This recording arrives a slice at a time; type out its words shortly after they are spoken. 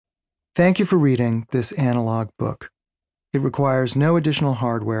Thank you for reading this analog book. It requires no additional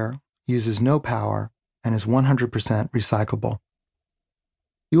hardware, uses no power, and is 100% recyclable.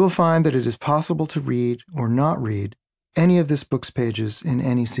 You will find that it is possible to read or not read any of this book's pages in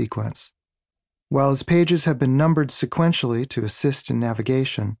any sequence. While its pages have been numbered sequentially to assist in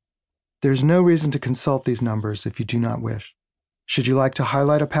navigation, there is no reason to consult these numbers if you do not wish. Should you like to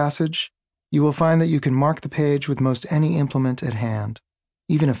highlight a passage, you will find that you can mark the page with most any implement at hand.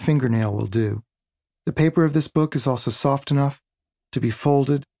 Even a fingernail will do. The paper of this book is also soft enough to be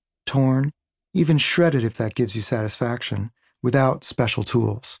folded, torn, even shredded if that gives you satisfaction, without special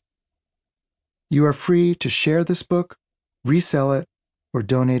tools. You are free to share this book, resell it, or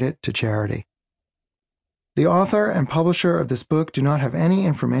donate it to charity. The author and publisher of this book do not have any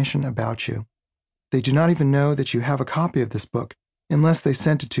information about you. They do not even know that you have a copy of this book unless they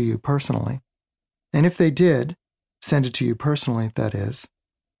sent it to you personally. And if they did, send it to you personally, that is,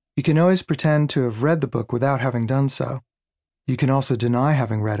 you can always pretend to have read the book without having done so. You can also deny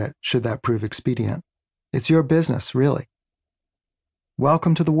having read it, should that prove expedient. It's your business, really.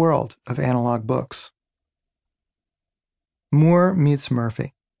 Welcome to the world of analog books. Moore meets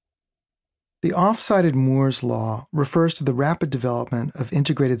Murphy. The oft-cited Moore's Law refers to the rapid development of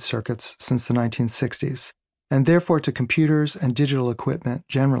integrated circuits since the 1960s, and therefore to computers and digital equipment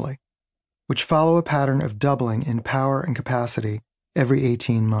generally, which follow a pattern of doubling in power and capacity every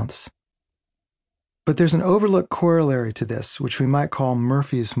 18 months. But there's an overlooked corollary to this, which we might call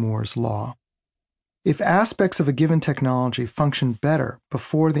Murphy's Moore's Law. If aspects of a given technology function better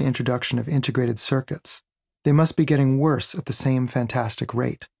before the introduction of integrated circuits, they must be getting worse at the same fantastic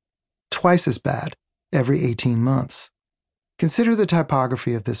rate. Twice as bad every 18 months. Consider the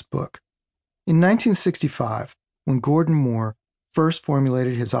typography of this book. In 1965, when Gordon Moore first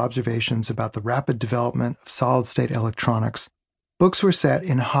formulated his observations about the rapid development of solid-state electronics, books were set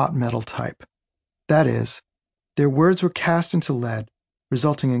in hot metal type. That is, their words were cast into lead,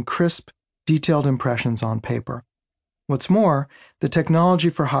 resulting in crisp, detailed impressions on paper. What's more, the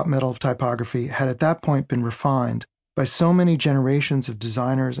technology for hot metal typography had at that point been refined by so many generations of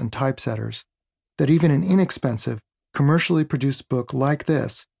designers and typesetters that even an inexpensive, commercially produced book like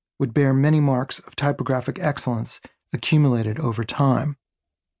this would bear many marks of typographic excellence accumulated over time.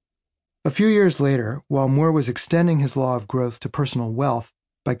 A few years later, while Moore was extending his law of growth to personal wealth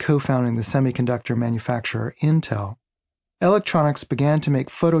by co-founding the semiconductor manufacturer Intel, electronics began to make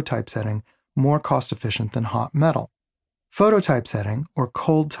phototypesetting more cost-efficient than hot metal. Phototypesetting, or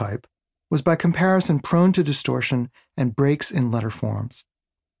cold type, was by comparison prone to distortion and breaks in letter forms,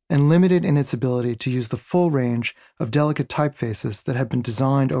 and limited in its ability to use the full range of delicate typefaces that had been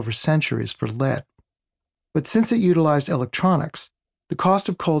designed over centuries for lead. But since it utilized electronics, the cost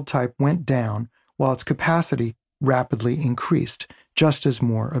of cold type went down while its capacity rapidly increased, just as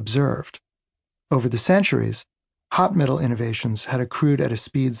Moore observed. Over the centuries, hot metal innovations had accrued at a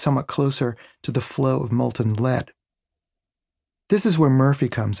speed somewhat closer to the flow of molten lead. This is where Murphy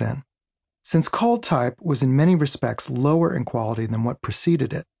comes in. Since cold type was in many respects lower in quality than what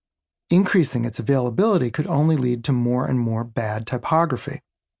preceded it, increasing its availability could only lead to more and more bad typography,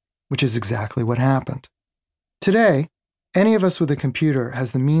 which is exactly what happened. Today, any of us with a computer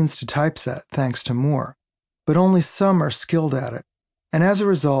has the means to typeset thanks to Moore, but only some are skilled at it, and as a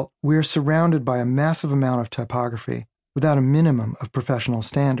result, we are surrounded by a massive amount of typography without a minimum of professional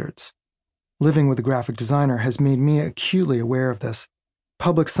standards. Living with a graphic designer has made me acutely aware of this.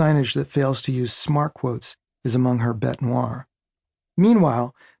 Public signage that fails to use smart quotes is among her bête noire.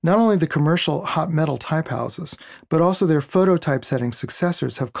 Meanwhile, not only the commercial hot metal type houses, but also their phototypesetting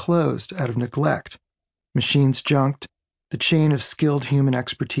successors have closed out of neglect. Machines junked, the chain of skilled human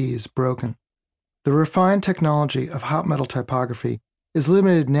expertise broken. The refined technology of hot metal typography is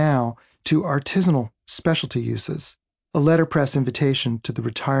limited now to artisanal specialty uses, a letterpress invitation to the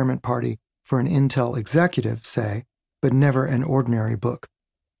retirement party for an Intel executive, say, but never an ordinary book,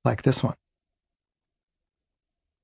 like this one.